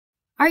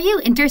Are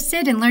you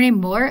interested in learning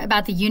more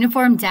about the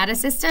Uniform Data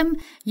System,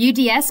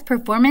 UDS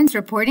Performance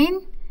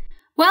Reporting?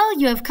 Well,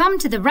 you have come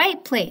to the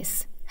right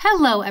place.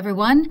 Hello,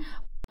 everyone.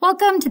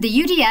 Welcome to the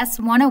UDS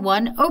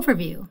 101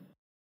 overview.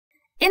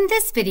 In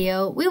this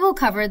video, we will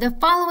cover the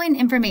following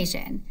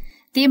information: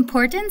 the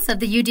importance of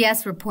the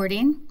UDS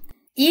reporting,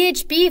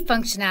 EHB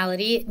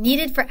functionality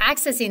needed for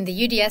accessing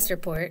the UDS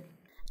report,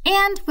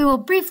 and we will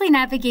briefly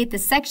navigate the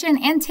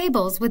section and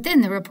tables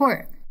within the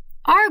report.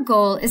 Our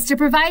goal is to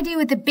provide you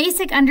with a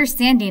basic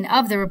understanding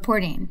of the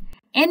reporting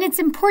and its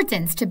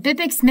importance to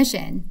BIPIC's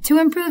mission to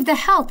improve the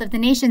health of the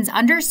nation's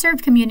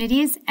underserved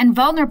communities and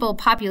vulnerable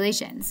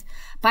populations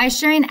by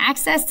assuring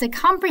access to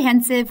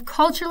comprehensive,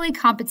 culturally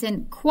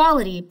competent,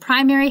 quality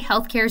primary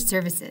healthcare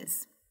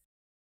services.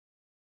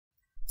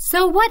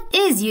 So what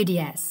is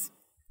UDS?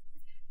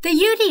 The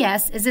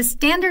UDS is a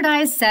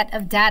standardized set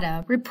of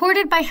data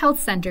reported by health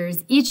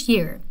centers each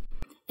year.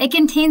 It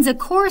contains a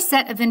core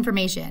set of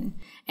information,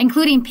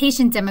 including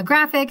patient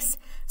demographics,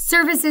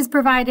 services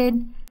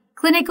provided,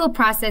 clinical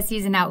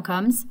processes and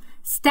outcomes,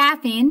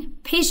 staffing,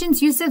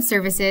 patients' use of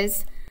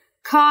services,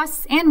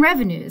 costs, and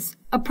revenues,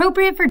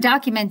 appropriate for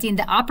documenting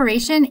the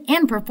operation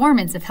and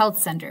performance of health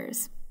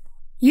centers.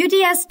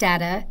 UDS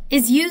data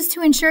is used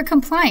to ensure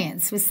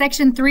compliance with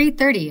Section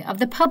 330 of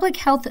the Public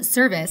Health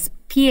Service,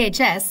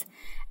 PHS,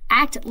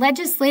 Act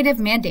legislative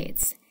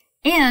mandates,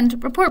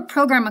 and report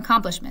program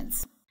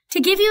accomplishments. To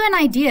give you an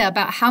idea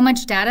about how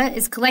much data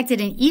is collected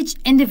in each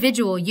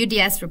individual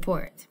UDS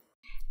report,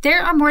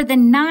 there are more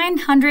than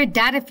 900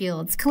 data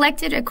fields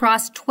collected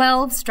across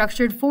 12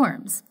 structured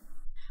forms,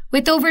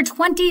 with over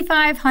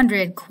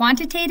 2,500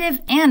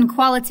 quantitative and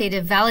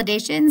qualitative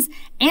validations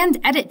and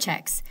edit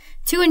checks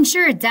to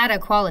ensure data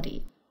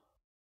quality.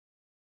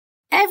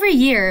 Every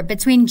year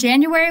between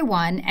January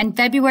 1 and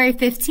February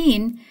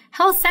 15,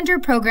 Health Center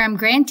Program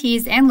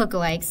grantees and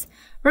lookalikes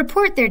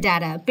report their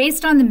data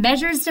based on the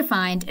measures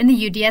defined in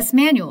the UDS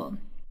manual.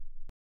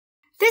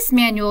 This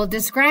manual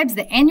describes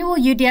the annual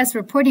UDS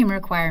reporting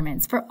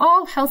requirements for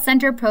all Health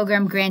Center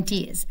Program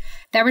grantees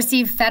that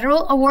receive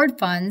federal award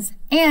funds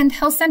and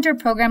Health Center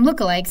Program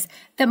lookalikes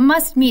that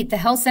must meet the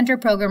Health Center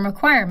Program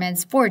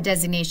requirements for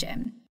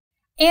designation,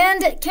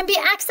 and can be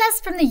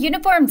accessed from the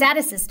Uniform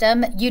Data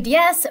System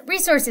UDS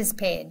resources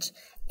page,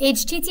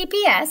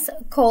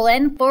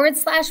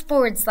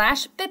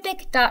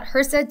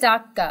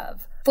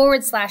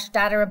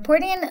 https://bipic.hrsa.gov/data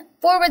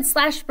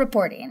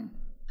reporting/reporting.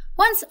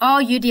 Once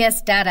all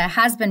UDS data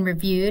has been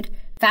reviewed,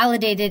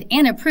 validated,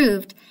 and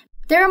approved,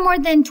 there are more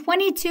than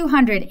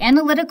 2,200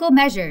 analytical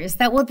measures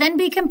that will then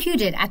be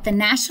computed at the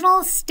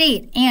national,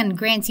 state, and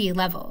grantee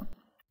level.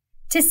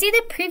 To see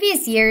the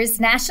previous year's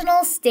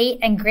national, state,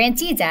 and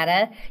grantee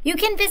data, you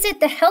can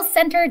visit the Health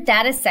Center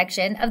Data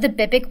section of the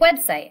BIPIC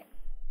website.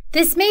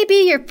 This may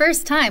be your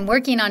first time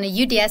working on a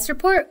UDS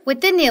report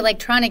within the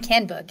Electronic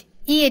Handbook,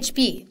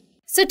 EHB.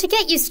 So to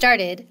get you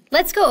started,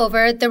 let's go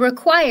over the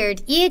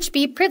required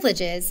EHB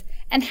privileges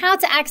and how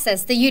to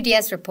access the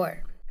UDS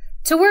report.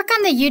 To work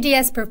on the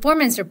UDS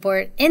performance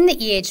report in the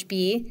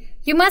EHB,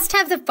 you must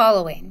have the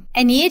following: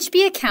 an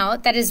EHB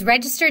account that is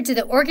registered to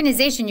the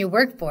organization you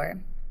work for,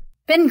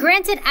 been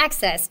granted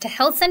access to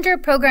Health Center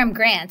Program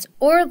grant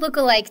or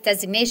lookalike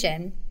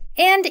designation,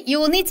 and you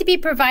will need to be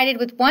provided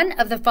with one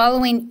of the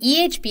following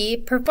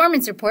EHB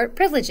performance report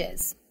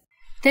privileges.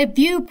 The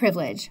View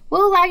privilege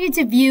will allow you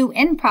to view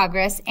in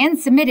progress and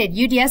submitted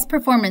UDS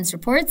performance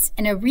reports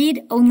in a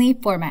read-only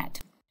format.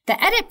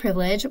 The Edit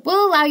privilege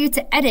will allow you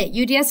to edit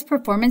UDS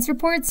performance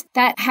reports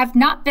that have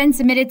not been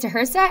submitted to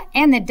HRSA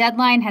and the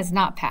deadline has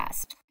not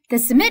passed. The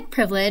Submit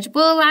privilege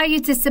will allow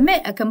you to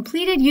submit a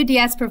completed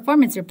UDS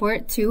performance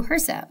report to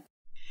HRSA.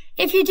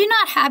 If you do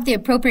not have the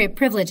appropriate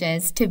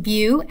privileges to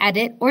view,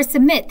 edit, or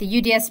submit the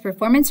UDS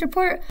performance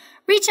report,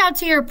 reach out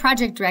to your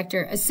project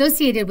director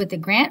associated with the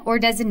grant or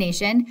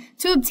designation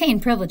to obtain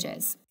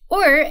privileges.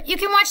 Or you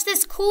can watch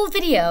this cool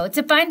video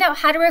to find out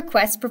how to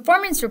request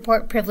performance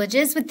report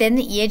privileges within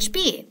the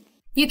EHB.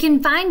 You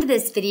can find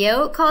this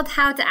video called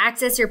How to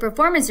Access Your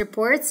Performance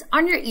Reports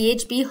on your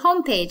EHB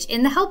homepage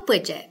in the Help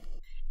widget.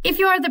 If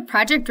you are the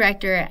project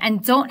director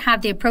and don't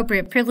have the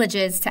appropriate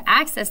privileges to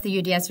access the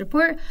UDS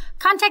report,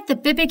 contact the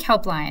BIPIC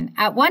helpline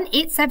at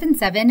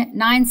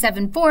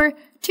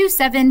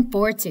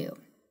 1-877-974-2742.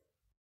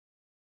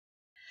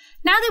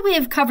 Now that we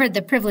have covered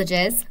the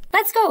privileges,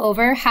 let's go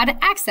over how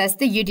to access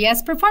the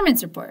UDS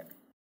performance report.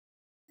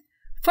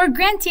 For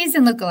grantees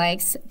and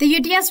lookalikes, the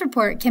UDS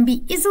report can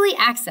be easily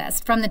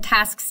accessed from the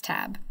Tasks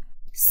tab.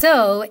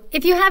 So,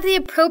 if you have the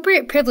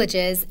appropriate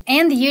privileges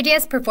and the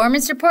UDS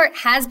performance report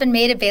has been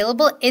made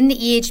available in the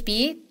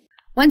EHB,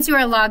 once you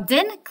are logged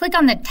in, click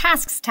on the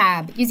Tasks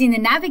tab using the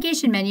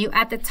navigation menu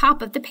at the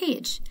top of the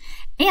page,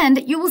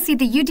 and you will see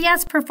the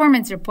UDS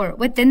performance report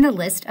within the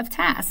list of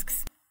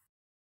tasks.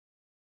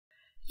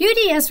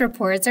 UDS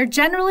reports are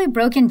generally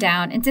broken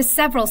down into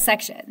several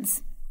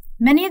sections.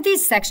 Many of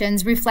these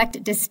sections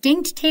reflect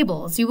distinct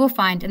tables you will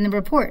find in the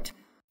report.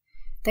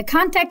 The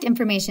Contact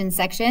Information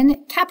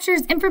section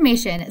captures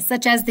information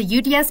such as the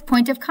UDS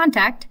point of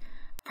contact,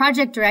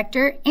 project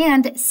director,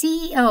 and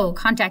CEO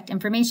contact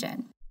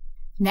information.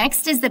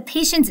 Next is the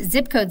patient's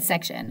zip code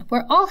section,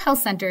 where all health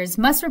centers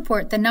must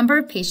report the number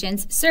of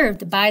patients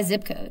served by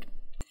zip code.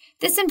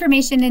 This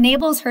information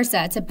enables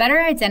HRSA to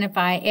better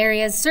identify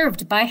areas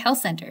served by health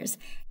centers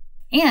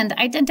and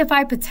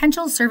identify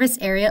potential service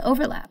area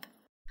overlap.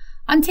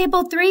 On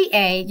Table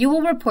 3A, you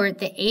will report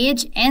the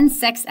age and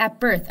sex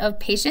at birth of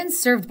patients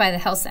served by the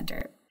health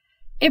center.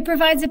 It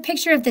provides a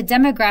picture of the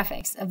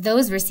demographics of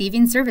those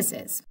receiving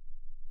services.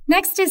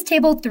 Next is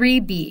Table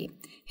 3B.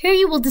 Here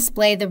you will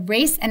display the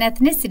race and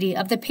ethnicity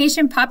of the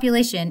patient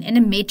population in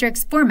a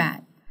matrix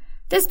format.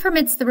 This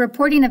permits the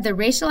reporting of the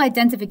racial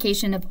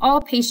identification of all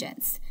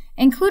patients,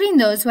 including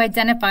those who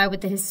identify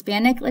with the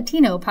Hispanic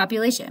Latino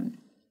population.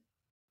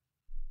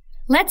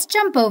 Let's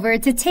jump over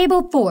to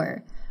Table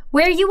 4,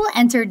 where you will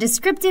enter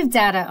descriptive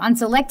data on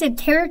selected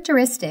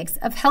characteristics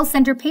of health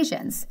center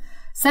patients,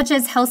 such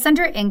as health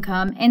center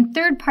income and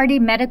third-party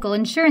medical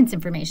insurance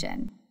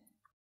information.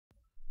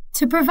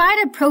 To provide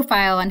a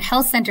profile on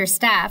health center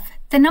staff,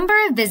 the number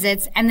of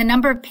visits and the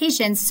number of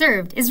patients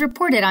served is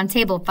reported on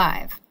Table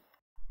 5.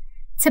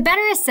 To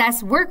better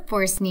assess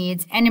workforce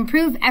needs and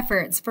improve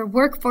efforts for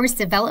workforce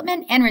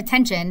development and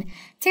retention,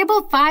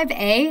 Table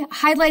 5A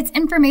highlights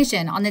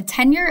information on the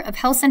tenure of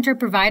health center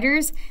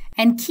providers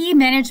and key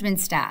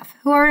management staff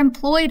who are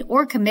employed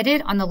or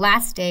committed on the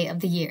last day of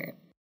the year.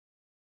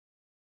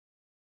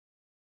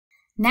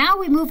 Now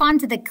we move on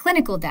to the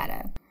clinical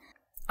data.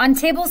 On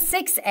Table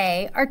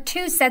 6A are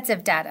two sets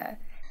of data: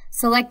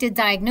 selected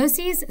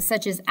diagnoses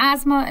such as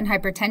asthma and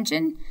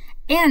hypertension,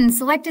 and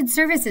selected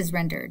services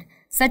rendered,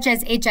 such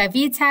as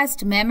HIV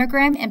test,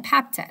 mammogram, and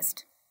Pap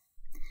test.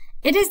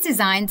 It is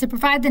designed to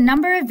provide the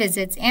number of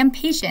visits and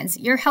patients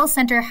your health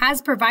center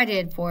has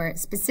provided for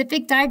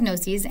specific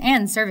diagnoses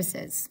and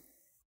services.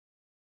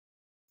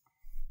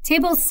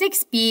 Table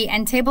 6B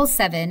and Table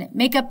 7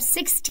 make up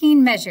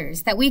 16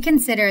 measures that we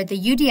consider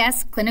the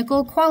UDS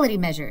clinical quality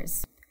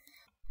measures.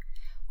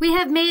 We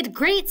have made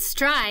great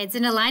strides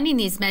in aligning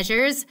these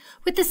measures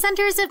with the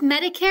Centers of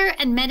Medicare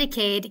and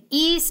Medicaid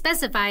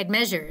E-specified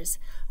measures,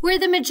 where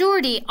the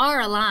majority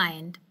are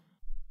aligned.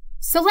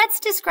 So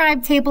let's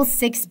describe Table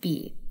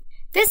 6B.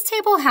 This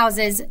table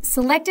houses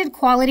selected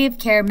quality of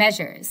care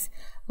measures,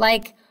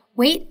 like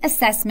weight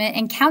assessment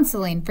and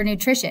counseling for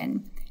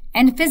nutrition,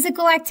 and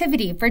physical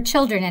activity for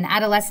children and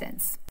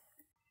adolescents.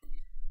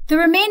 The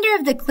remainder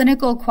of the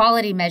clinical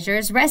quality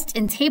measures rest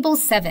in Table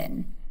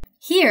 7.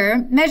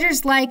 Here,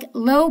 measures like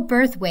low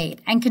birth weight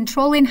and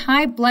controlling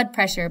high blood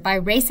pressure by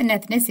race and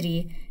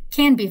ethnicity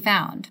can be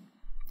found.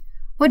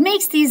 What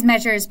makes these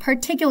measures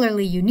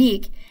particularly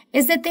unique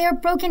is that they are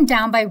broken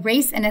down by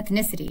race and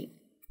ethnicity.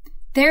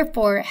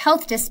 Therefore,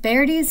 health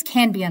disparities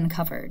can be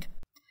uncovered.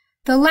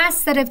 The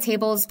last set of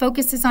tables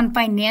focuses on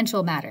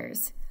financial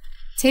matters.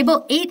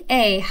 Table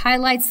 8A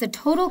highlights the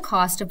total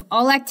cost of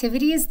all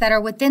activities that are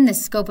within the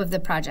scope of the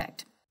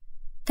project.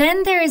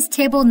 Then there is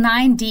Table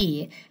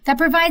 9D that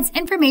provides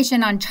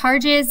information on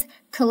charges,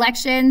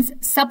 collections,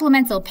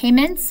 supplemental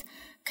payments,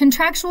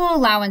 contractual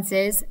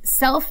allowances,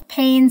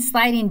 self-paying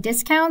sliding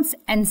discounts,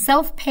 and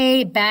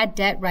self-pay bad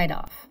debt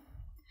write-off.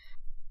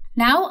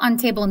 Now on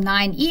Table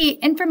 9E,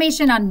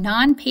 information on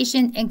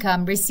non-patient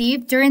income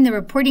received during the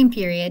reporting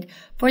period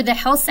for the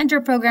Health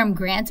Center Program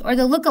Grant or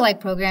the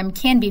Lookalike Program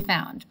can be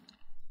found.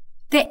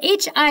 The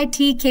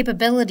HIT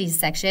Capabilities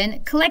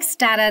section collects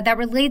data that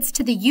relates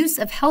to the use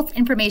of health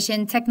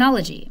information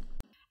technology.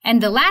 And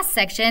the last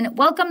section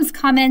welcomes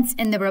comments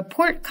in the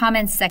Report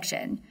Comments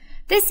section.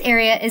 This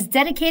area is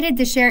dedicated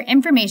to share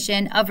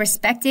information of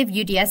respective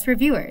UDS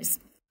reviewers.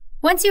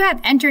 Once you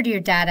have entered your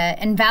data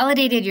and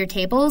validated your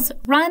tables,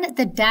 run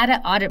the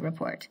Data Audit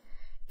Report.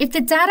 If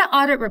the Data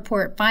Audit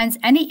Report finds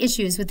any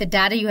issues with the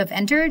data you have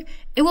entered,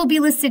 it will be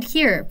listed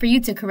here for you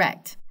to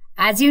correct.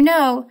 As you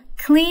know,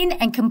 clean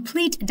and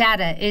complete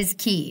data is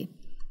key.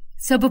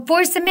 So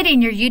before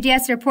submitting your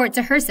UDS report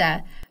to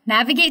HRSA,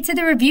 navigate to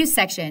the Review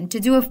section to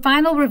do a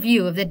final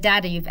review of the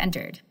data you've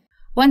entered.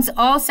 Once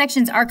all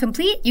sections are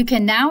complete, you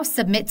can now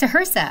submit to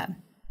HRSA.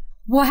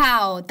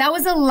 Wow, that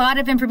was a lot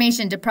of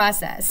information to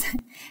process.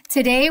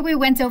 Today, we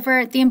went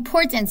over the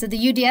importance of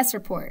the UDS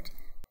report,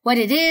 what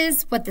it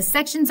is, what the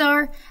sections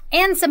are,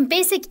 and some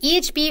basic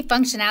EHB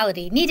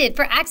functionality needed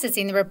for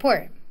accessing the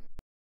report.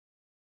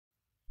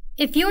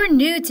 If you're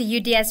new to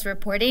UDS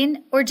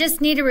reporting or just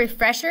need a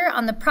refresher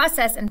on the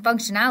process and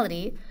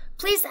functionality,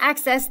 please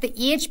access the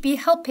EHB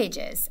help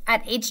pages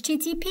at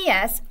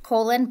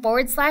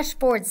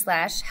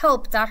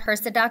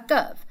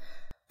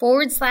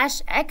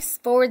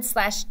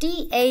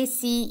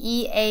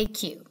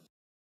https://help.hrsa.gov/x/DACEAQ.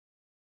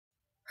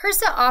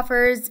 HRSA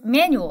offers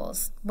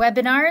manuals,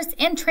 webinars,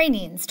 and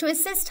trainings to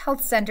assist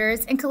health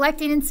centers in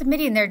collecting and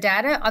submitting their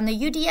data on the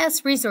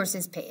UDS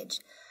resources page,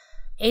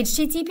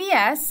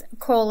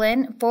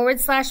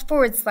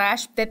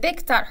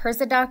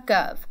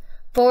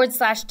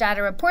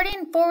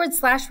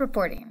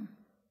 https://bipic.hrsa.gov/data-reporting/reporting.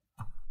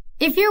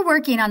 If you're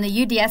working on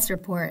the UDS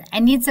report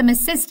and need some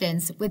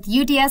assistance with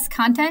UDS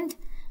content,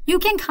 you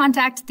can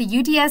contact the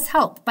UDS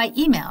help by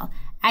email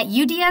at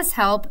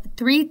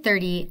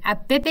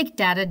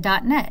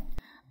udshelp330@bipicdata.net.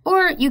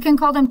 Or you can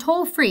call them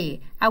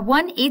toll-free at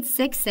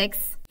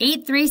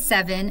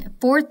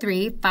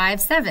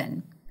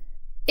 1-866-837-4357.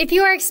 If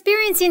you are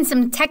experiencing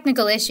some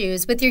technical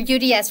issues with your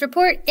UDS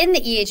report in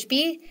the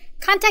EHB,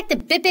 contact the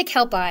BIPIC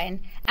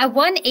helpline at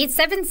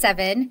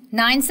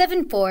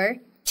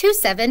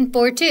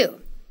 1-877-974-2742.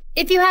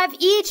 If you have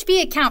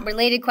EHB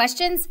account-related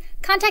questions,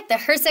 contact the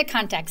HRSA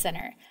Contact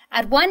Center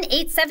at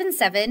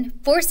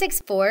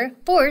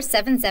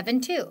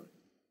 1-877-464-4772.